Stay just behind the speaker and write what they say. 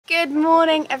Good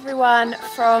morning everyone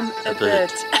from Ubud.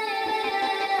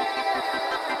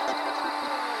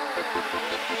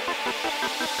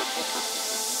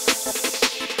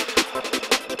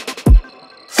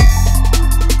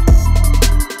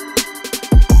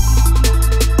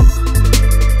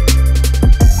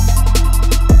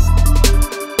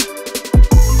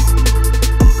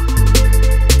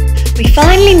 We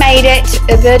finally made it to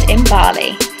Ubud in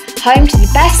Bali, home to the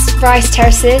best rice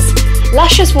terraces,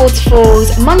 luscious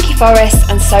waterfalls, monkey forests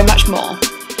and so much more.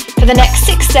 For the next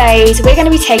 6 days we're going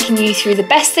to be taking you through the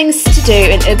best things to do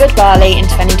in Ubud, Bali in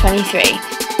 2023.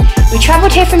 We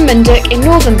travelled here from MANYUKO in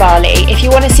northern Bali. If you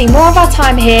want to see more of our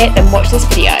time here, then watch this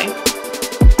video.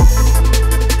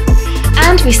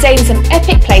 And we stayed in some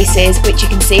epic places which you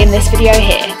can see in this video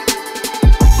here.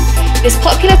 This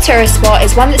popular tourist spot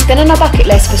is one that's been on our bucket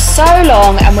list for so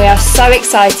long and we are so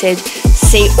excited to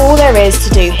see all there is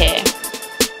to do here.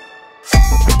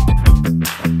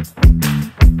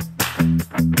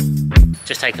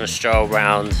 Just taking a stroll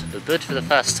around Ubud for the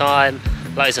first time.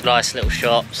 Loads of nice little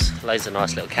shops, loads of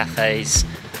nice little cafes.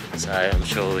 So I'm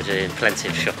sure we're doing plenty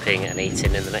of shopping and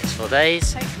eating in the next 4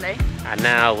 days. Hopefully. And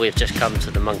now we've just come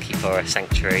to the monkey forest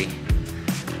sanctuary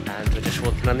and we're just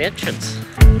walking on the entrance.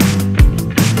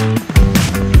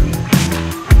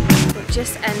 We've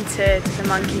just entered the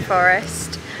monkey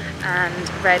forest and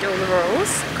read all the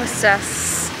rules. It cost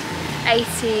us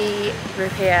 80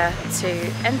 rupiah to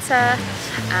enter,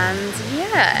 and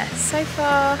yeah, so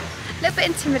far a little bit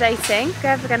intimidating. We're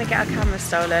ever going to get our camera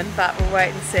stolen, but we'll wait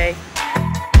and see.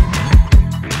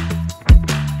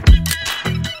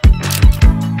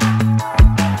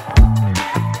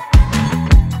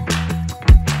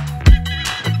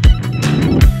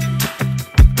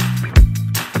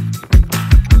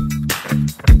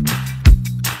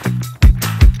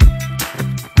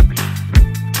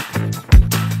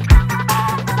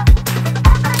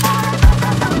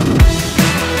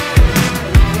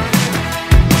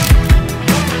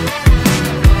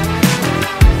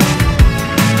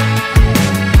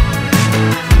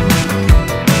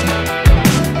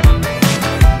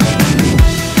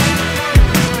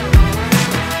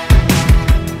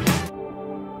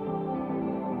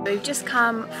 We've just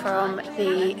come from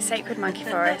the sacred monkey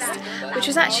forest, which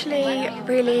was actually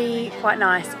really quite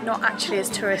nice. Not actually as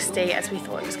touristy as we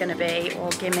thought it was going to be, or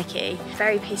gimmicky.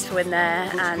 Very peaceful in there,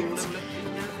 and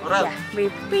yeah, we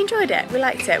enjoyed it. We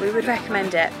liked it. We would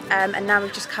recommend it. And now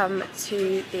we've just come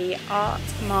to the art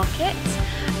market,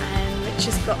 which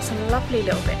has got some lovely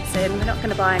little bits in. We're not going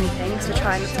to buy anything because we're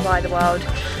trying not to buy the world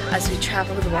as we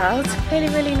travel the world.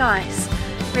 Really nice.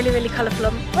 Really colourful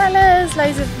umbrellas,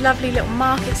 loads of lovely little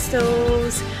market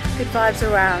stalls, good vibes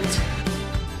around.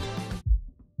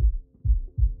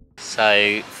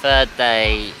 So third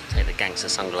day, take the gangster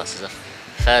sunglasses off.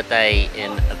 Third day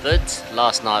in Ubud.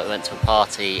 Last night we went to a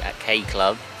party at K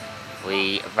Club.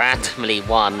 We randomly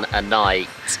won a night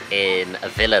in a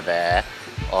villa there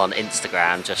on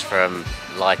Instagram just from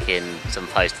liking some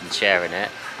post and sharing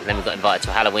it. And then we got invited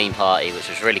to a Halloween party which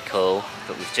was really cool.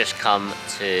 But we've just come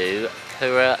to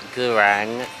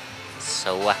Kurang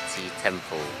Sawati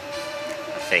Temple,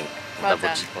 I think. We'll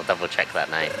double check that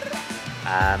name.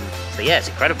 So yeah, it's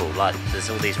incredible. Like,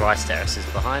 there's all these rice terraces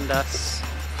behind us,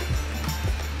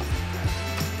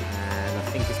 and I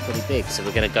think it's pretty big. So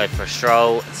we're going to go for a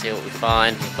stroll and see what we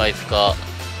find. We've both got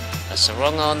a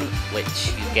sarong on,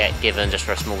 which you get given just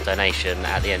for a small donation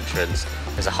at the entrance.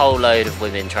 There's a whole load of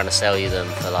women trying to sell you them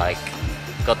for like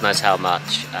God knows how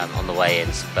much on the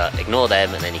way-ins, but ignore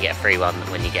them and then you get a free one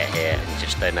when you get here and you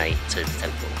just donate to the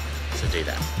temple. So do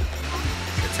that.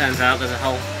 So it turns out there's a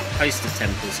whole host of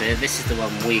temples here. This is the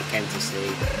one we came to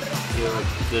see,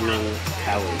 Gunung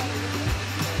Kawi.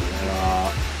 There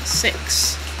are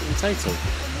 6 in total.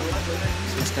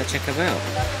 So let's go check them out.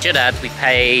 Should add, we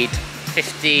paid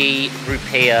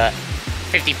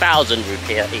 50,000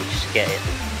 rupiah each to get in,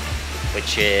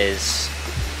 which is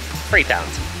 £3.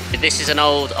 This is an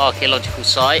old archaeological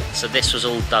site, so this was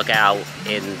all dug out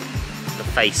in the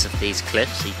face of these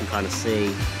cliffs, so you can kind of see.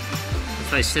 It's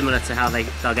very similar to how they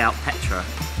dug out Petra,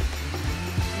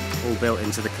 all built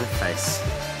into the cliff face.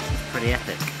 It's pretty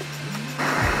epic.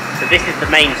 So this is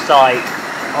the main site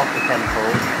of the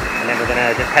temple, and then we're going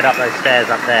to just head up those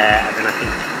stairs up there, and then I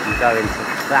think you go into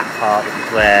that part, which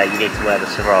is where you need to wear the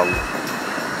sarong.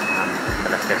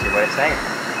 So let's go see what it's saying.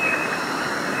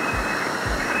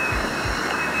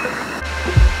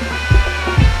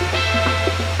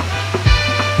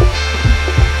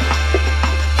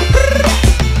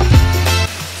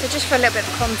 Just for a little bit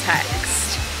of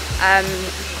context,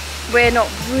 we're not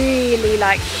really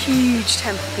like huge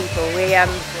temple people. We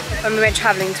when we went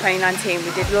travelling in 2019,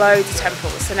 we did loads of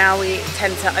temples, so now we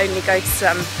tend to only go to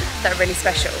some that are really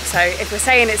special. So if we're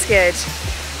saying it's good,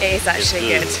 it is actually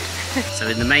good. So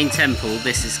in the main temple,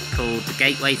 this is called the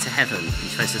Gateway to Heaven. You're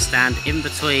supposed to stand in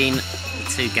between the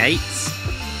two gates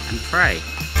and pray.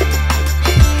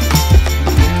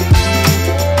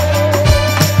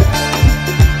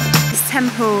 This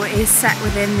temple is set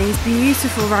within these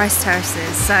beautiful rice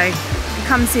terraces. So you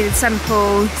come to the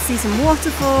temple, see some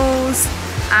waterfalls,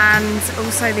 and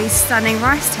also these stunning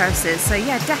rice terraces. So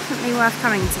yeah, definitely worth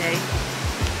coming to.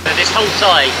 So this whole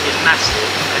site is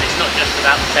massive, and it's not just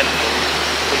about the temple.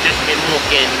 We've just been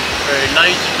walking through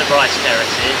loads of the rice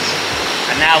terraces,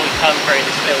 and now we've come through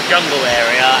this little jungle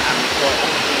area, and we've got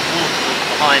all these waterfalls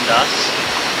behind us,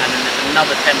 and then there's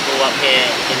another temple up here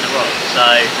in the rock. So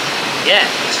yeah,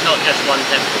 it's not just one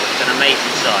temple, it's an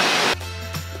amazing site.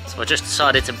 So I just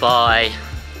decided to buy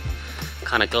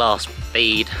kind of glass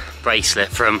bead bracelet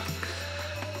from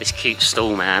this cute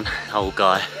stall man, old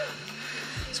guy.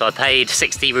 So I paid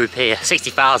 60,000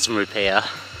 rupiah,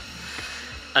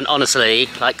 and honestly,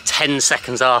 like 10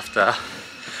 seconds after,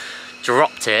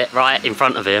 dropped it right in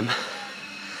front of him,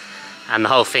 and the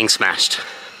whole thing smashed.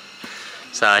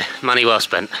 So money well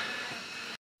spent.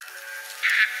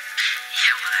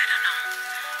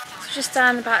 Just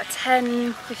done about a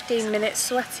 10-15 minute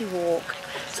sweaty walk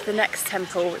to the next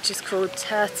temple, which is called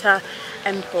Tirtha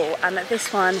Temple, and at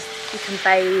this one you can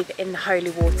bathe in the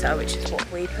holy water, which is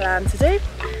what we plan to do,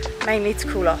 mainly to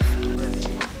cool off.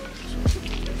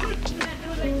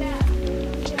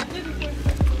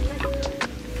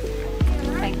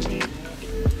 Thank you.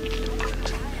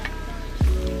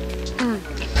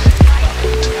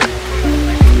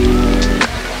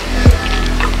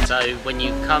 So when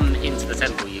you come into the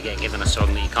temple, you get given a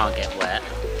song that you can't get wet.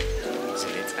 So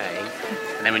it's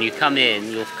A. And then when you come in,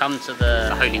 you'll come to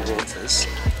the holy waters,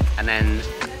 and then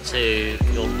to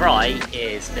your right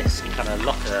is this kind of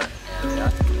locker area,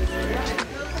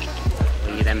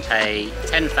 where you then pay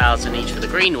 10,000 each for the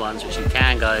green ones, which you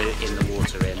can go in the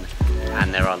water in,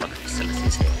 and there are locker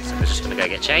facilities here. So we're just going to go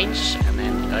get changed and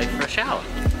then go for a shower.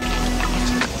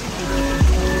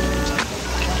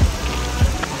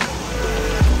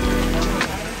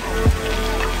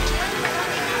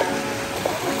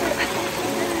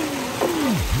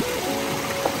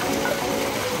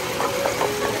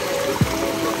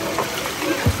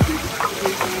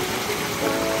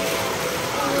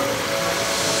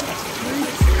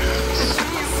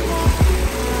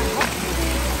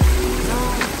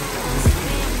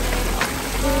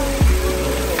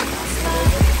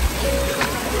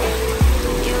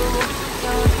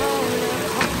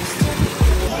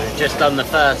 Just done the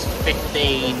first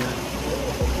 15,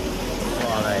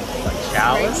 what are they, like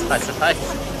showers, I suppose.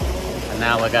 And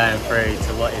now we're going through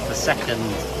to what is the second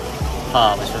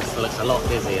part, which looks a lot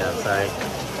busier, so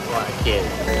quite a queue.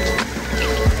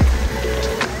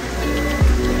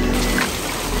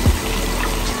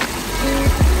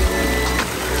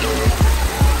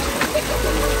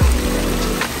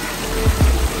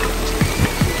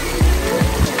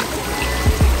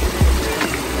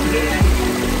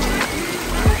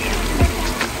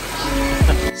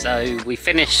 So we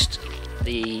finished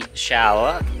the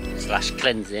shower /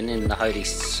 cleansing in the holy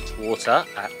water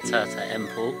at Tirtha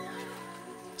Temple.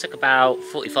 Took about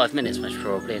 45 minutes most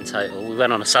probably in total. We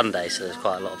went on a Sunday, so there's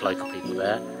quite a lot of local people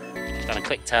there. Done a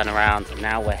quick turnaround, and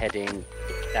now we're heading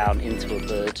down into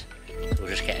Ubud. So we'll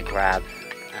just get a grab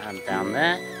down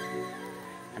there.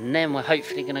 And then we're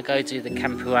hopefully going to go do the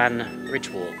Kampuan Ridge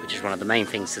Walk, which is one of the main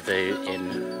things to do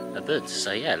in Ubud.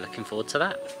 So yeah, looking forward to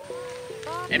that.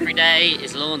 Every day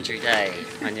is laundry day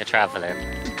when you're travelling.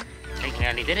 I think we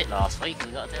only did it last week,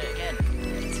 we've got to do it again.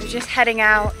 So we're just heading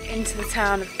out into the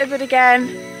town of Ubud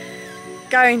again,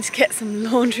 going to get some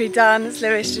laundry done, as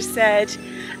Lewis just said,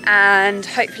 and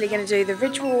hopefully going to do the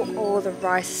Ridge Walk or the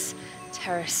Rice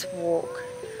Terrace Walk,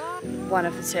 one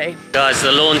of the two. Guys,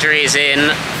 the laundry is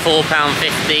in,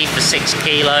 £4.50 for 6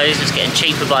 kilos, it's getting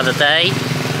cheaper by the day.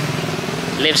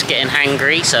 Liv's getting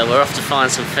hangry, so we're off to find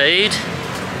some food.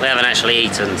 We haven't actually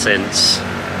eaten since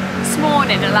this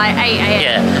morning at like 8 AM.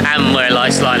 Yeah, and we're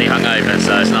like slightly hungover,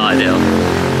 so it's not ideal.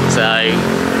 So,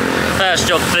 first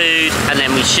job food, and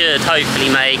then we should hopefully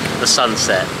make the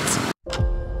sunset.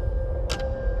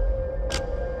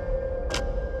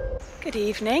 Good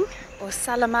evening, or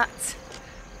salamat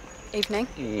evening.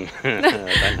 I don't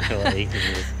know what evening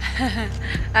is.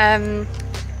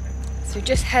 So we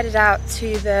just headed out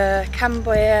to the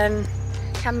Kampuan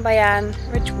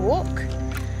Ridge Walk.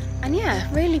 And yeah,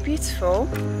 really beautiful,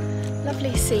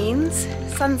 lovely scenes,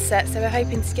 sunset, so we're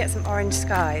hoping to get some orange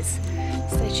skies.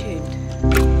 Stay tuned.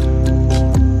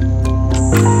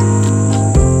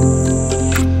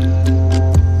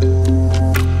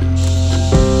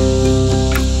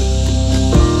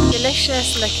 Delicious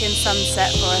looking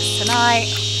sunset for us tonight.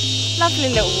 Lovely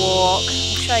little walk.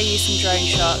 I'll show you some drone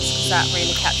shots because that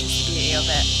really captures the beauty of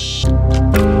it.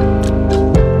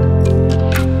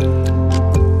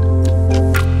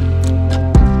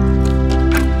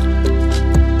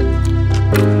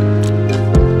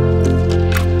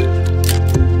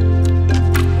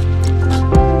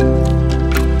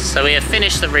 So we have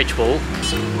finished the ridge walk.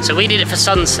 So we did it for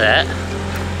sunset.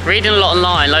 Reading a lot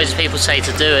online, loads of people say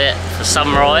to do it for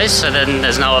sunrise, so then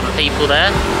there's no other people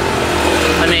there.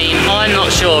 I mean, I'm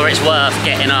not sure it's worth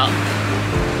getting up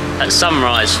at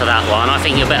sunrise for that one. I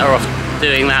think you're better off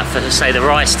doing that for, say, the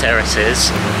rice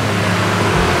terraces.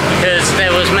 Because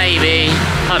there was maybe,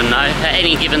 I don't know, at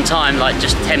any given time, like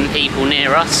just 10 people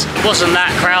near us. It wasn't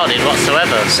that crowded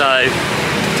whatsoever, so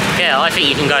yeah, I think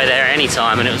you can go there at any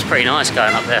time, and it was pretty nice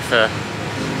going up there for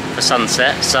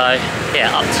sunset. So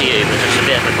yeah, up to you, but just a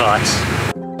bit of advice.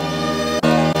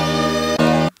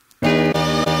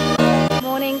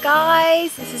 Morning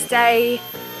guys, this is day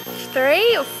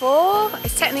 3 or 4.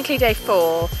 It's technically day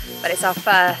 4, but it's our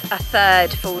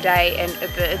third full day in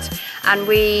Ubud, and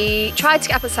we tried to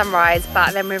get up at sunrise,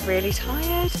 but then we're really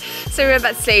tired, so we're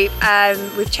about to sleep.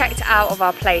 We've checked out of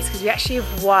our place because we actually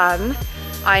have won.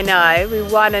 I know, we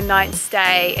won a night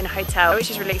stay in a hotel, which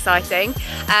is really exciting.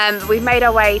 We've made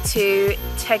our way to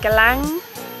Tegalang.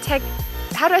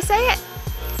 How do I say it?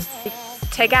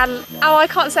 Oh, I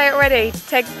can't say it already.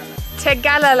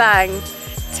 Tegalalang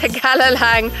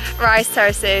rice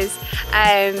terraces.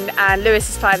 And Lewis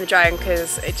is flying the drone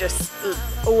because it just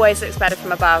always looks better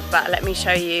from above, but let me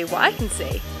show you what I can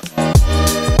see.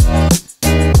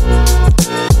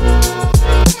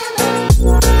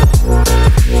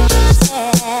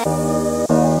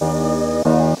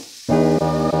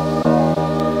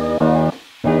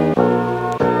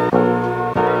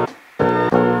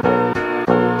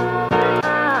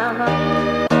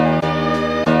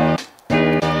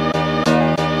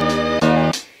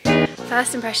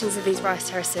 First impressions of these rice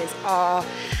terraces are a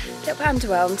little bit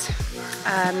underwhelmed.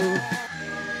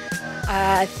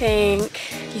 I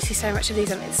think you see so much of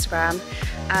these on Instagram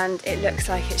and it looks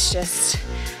like it's just,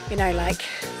 you know, like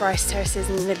rice terraces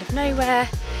in the middle of nowhere,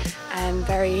 and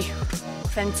very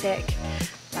authentic,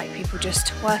 like people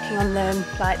just working on them,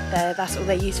 like that's all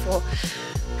they're used for.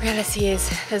 Reality is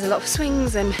there's a lot of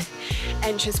swings and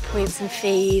entrance points and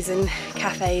fees and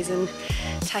cafes and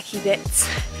tacky bits,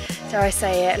 dare I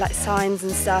say it, like signs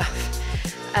and stuff,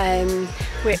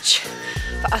 which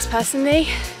for us personally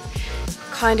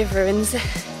kind of ruins it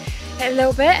a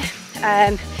little bit.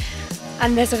 And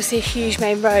there's obviously a huge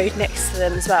main road next to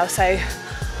them as well, so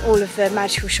all of the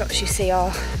magical shots you see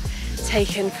are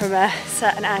taken from a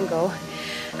certain angle.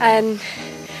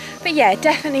 But yeah,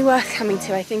 definitely worth coming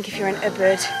to, I think, if you're in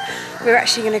Ubud. We're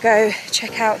actually going to go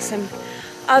check out some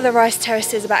other rice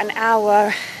terraces about an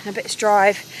hour and a bit's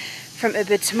drive from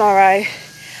Ubud tomorrow,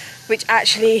 which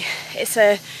actually it's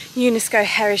a UNESCO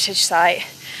heritage site,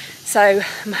 so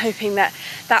I'm hoping that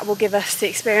that will give us the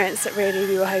experience that really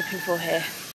we were hoping for here.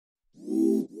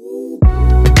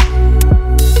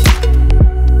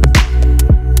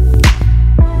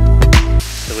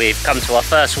 So we've come to our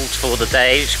first waterfall of the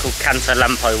day, which is called Ctrl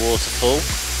Waterfall.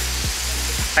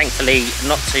 Thankfully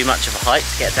not too much of a height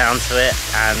to get down to it,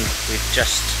 and we've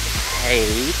just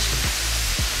paid,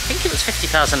 I think it was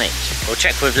 50,000 each. We'll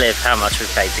check with Liv how much we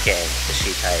paid to get in, because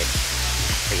she paid.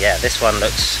 But yeah, this one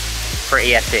looks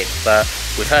pretty epic, but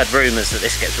we've heard rumours that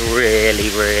this gets really,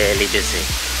 really busy.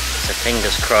 So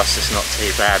fingers crossed it's not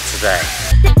too bad today.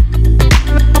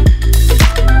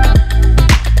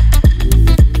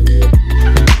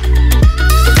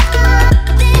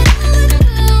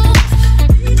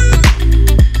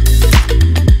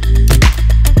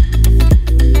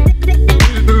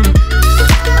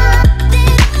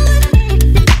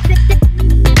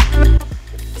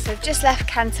 Left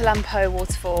Ctrl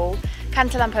waterfall.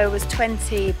 Ctrl was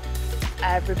 20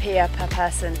 rupiah per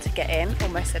person to get in,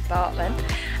 almost said baht then.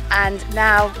 And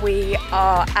now we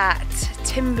are at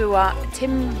Timbumana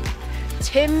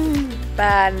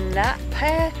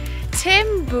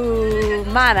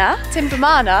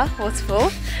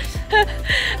waterfall.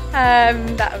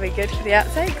 That'll be good for the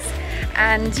outtakes.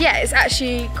 And yeah, it's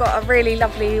actually got a really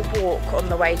lovely walk on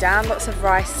the way down. Lots of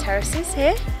rice terraces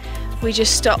here. We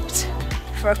just stopped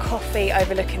for a coffee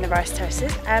overlooking the rice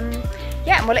terraces.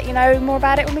 Yeah, and we'll let you know more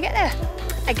about it when we get there.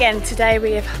 Again, today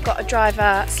we have got a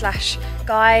driver slash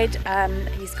guide.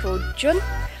 He's called Jun.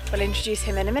 We'll introduce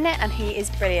him in a minute, and he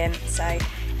is brilliant. So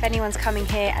If anyone's coming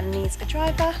here and needs a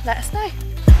driver, let us know.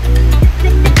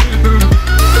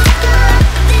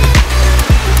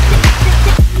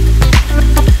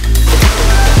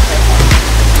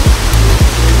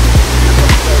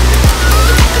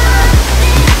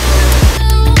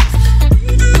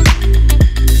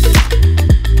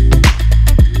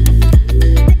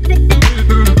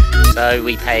 So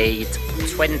we paid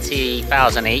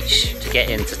 20,000 each to get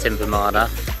into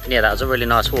Timbamana. Yeah, that was a really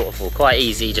nice waterfall. Quite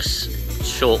easy, just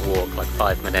short walk, like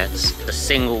 5 minutes. A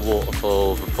single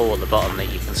waterfall, a pool at the bottom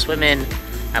that you can swim in.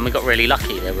 And we got really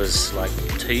lucky. There was like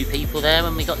 2 people there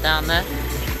when we got down there.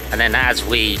 And then as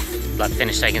we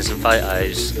finished taking some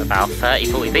photos, about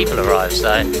 30-40 people arrived.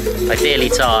 So ideally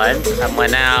timed. And we're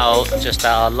now just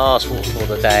at our last waterfall of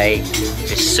the day,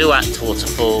 which is Suat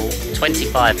Waterfall.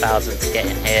 25,000 to get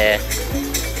in here.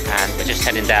 And we're just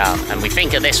heading down. And we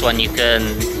think at this one you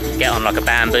can get on like a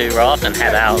bamboo raft and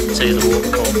head out to the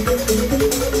waterfall.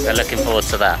 So looking forward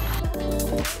to that.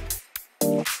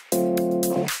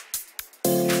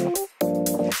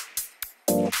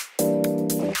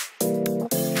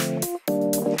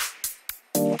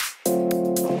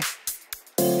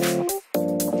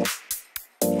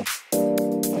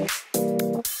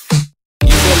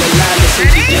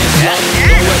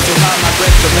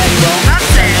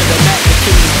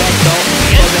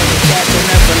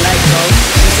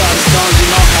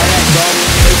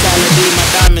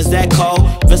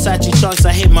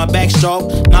 I hit my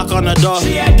backstroke, knock on the door.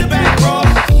 She at the back, bro.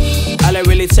 All I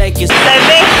really take is. So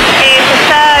this is the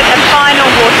third and final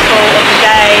waterfall of the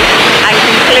day and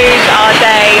concludes our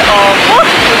day of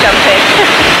waterfall jumping.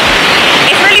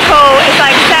 It's really cool. It's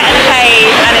like set in a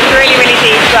cave and it's really, really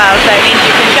deep as well. So it means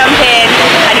you can jump in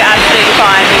and you're absolutely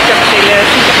fine, which obviously Lewis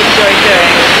has enjoyed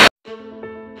doing.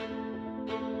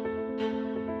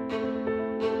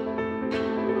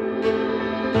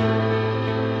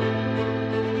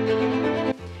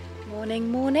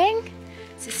 Morning.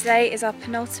 So today is our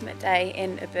penultimate day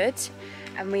in Ubud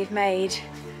and we've made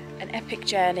an epic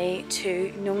journey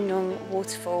to Nung Nung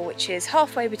Waterfall, which is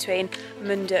halfway between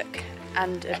MANYUKO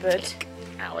and Ubud.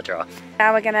 Hour drive.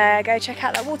 Now we're gonna go check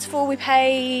out that waterfall. We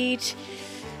paid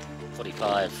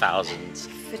 45,000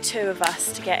 for 2 of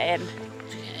us to get in.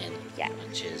 Yeah.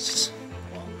 Which is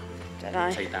what? Don't know.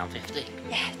 £2.50.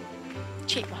 Yeah,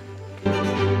 cheap one.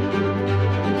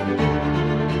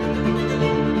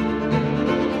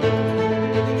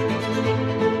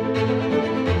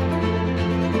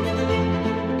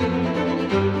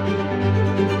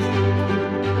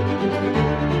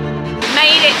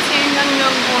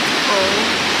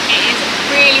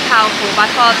 Powerful, by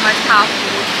far the most powerful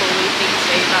waterfall we've been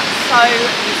to, but so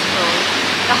beautiful.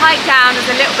 The hike down is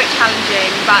a little bit challenging,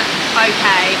 but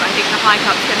okay, but I think the hike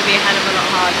up's going to be a hell of a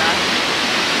lot harder.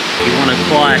 If you want a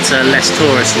quieter, less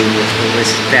touristy waterfall,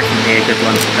 this is definitely a good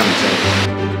one to come to.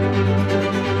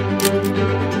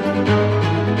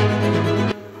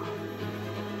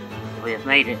 We have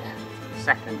made it to the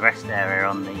second rest area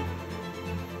on the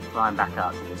climb back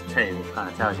up, so there's 2, which kind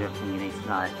of tells you everything you need to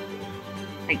know.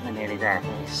 I think we're nearly there.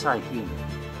 It's so humid.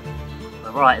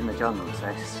 We're right in the jungle, so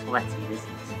it's sweaty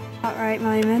business. Right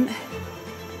moment.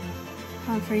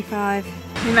 135.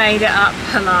 We made it up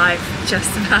alive, just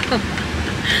about.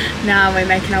 Now we're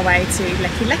making our way to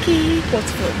Leki Leki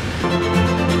Waterfall.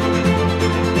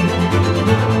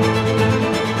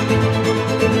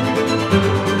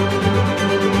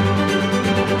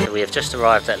 We have just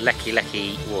arrived at Leki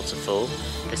Leki Waterfall.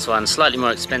 This one's slightly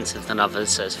more expensive than others,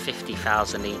 so it's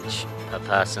 50,000 each per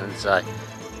person, so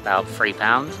about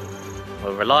 £3.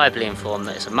 We're reliably informed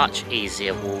that it's a much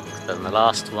easier walk than the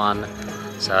last one,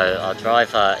 so our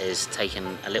driver is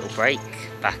taking a little break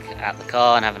back at the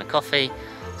car and having a coffee,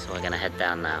 so we're going to head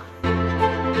down now.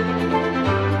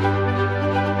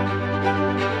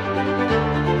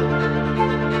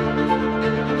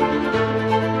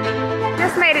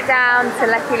 Just made it down to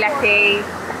Leki Leki.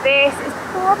 This is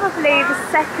probably the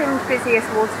second busiest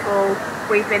waterfall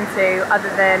we've been to, other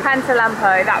than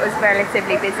Pantalampo. That was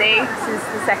relatively busy. This is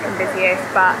the second busiest,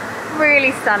 but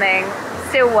really stunning.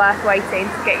 Still worth waiting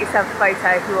to get yourself a photo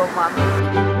if you want one.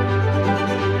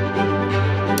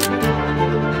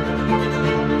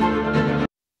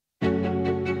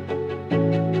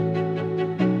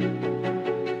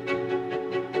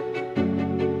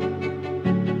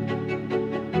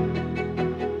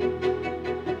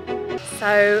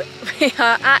 So we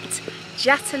are at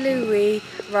Jatalui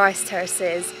rice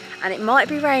terraces and it might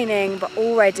be raining, but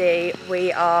already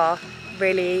we are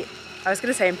really, I was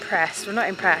going to say impressed, we're not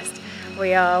impressed,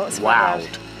 we are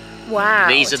wowed. Wow.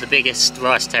 These are the biggest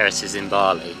rice terraces in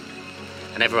Bali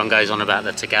and everyone goes on about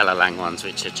the Tegalalang ones,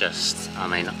 which are just, I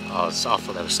mean, I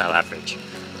thought they were so average.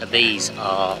 these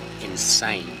are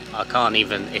insane. I can't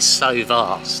even, it's so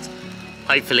vast.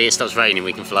 Hopefully it stops raining,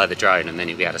 we can fly the drone and then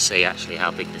you'll be able to see actually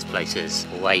how big this place is.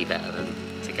 Way better than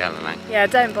Tagalalang. Yeah,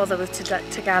 don't bother with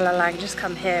Tagalalang, just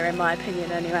come here in my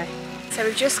opinion anyway. So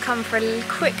we've just come for a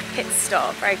quick pit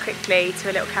stop, very quickly,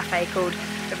 to a little cafe called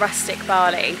the Rustic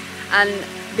Bali. And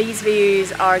these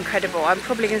views are incredible. I'm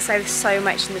probably going to say this so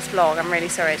much in this vlog, I'm really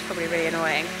sorry, it's probably really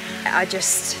annoying. I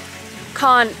just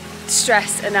can't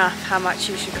stress enough how much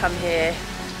you should come here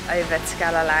over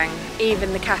Tagalalang.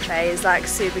 Even the cafe is like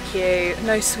super cute,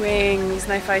 no swings,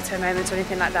 no photo moments or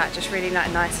anything like that, just really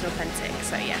like nice and authentic.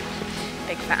 So yeah,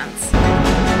 big fans.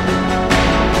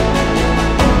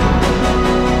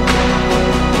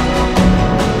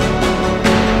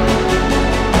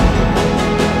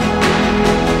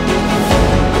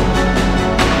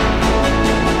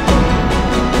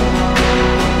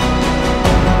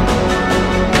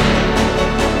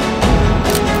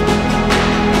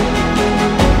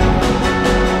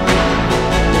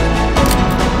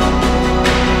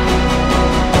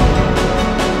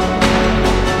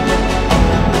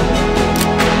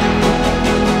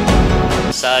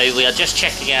 So we are just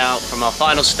checking out from our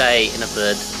final stay in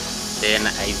Ubud. Been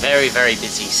a very, very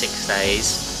busy 6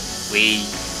 days. We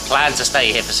planned to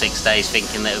stay here for 6 days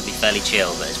thinking that it would be fairly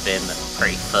chill, but it's been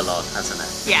pretty full on, hasn't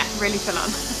it? Yeah, really full on.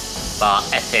 But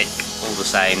epic all the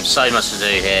same. So much to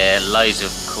do here. Loads of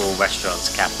cool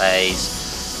restaurants,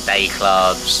 cafes, day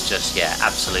clubs, just yeah,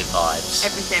 absolute vibes.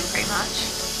 Everything pretty much.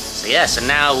 So yeah, so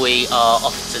now we are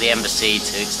off to the embassy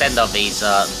to extend our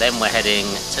visa. Then we're heading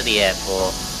to the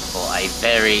airport for a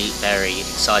very, very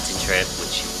exciting trip,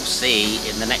 which you will see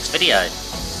in the next video.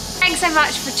 Thanks so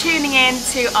much for tuning in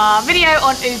to our video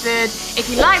on Ubud. If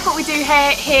you like what we do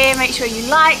here, make sure you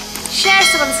like, share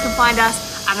so others can find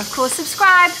us, and of course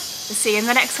subscribe. We'll see you in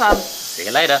the next one. See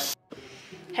you later.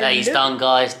 Hello. Day's done,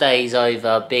 guys. Day's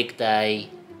over. Big day.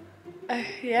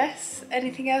 Yes,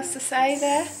 anything else to say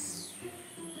there?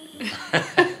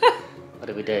 What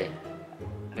did we do?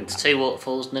 Went to 2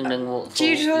 waterfalls, Nung Nung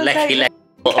Waterfall, Lecky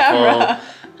Waterfall,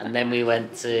 and then we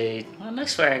went to, well, no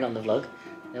swearing on the vlog,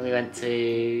 then we went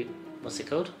to, what's it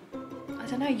called? I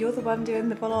don't know, you're the one doing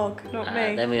the vlog, not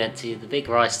me. Then we went to the big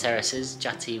rice terraces,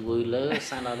 Jati Wulu,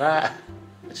 something like that,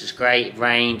 which was great. It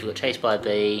rained, we got chased by a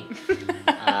bee,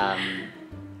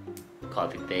 quite a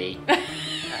big bee.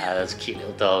 There was a cute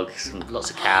little dog, lots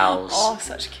of cows. Oh,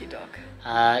 such a cute dog.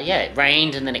 Yeah, it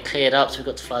rained and then it cleared up, so we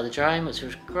got to fly the drone, which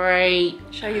was great.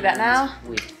 Show you that now.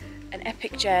 An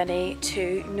epic journey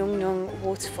to Nung Nung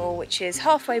Waterfall, which is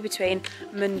halfway between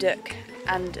MANYUKO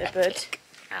and Ubud.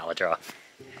 Hour drive.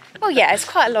 Well, yeah, it's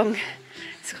quite a long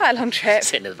trip.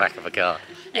 Sitting in the back of a car.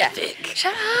 Yeah. Epic.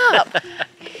 Shut up!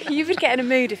 You would get in a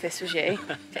mood if this was you,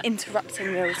 for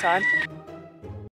interrupting me all the time.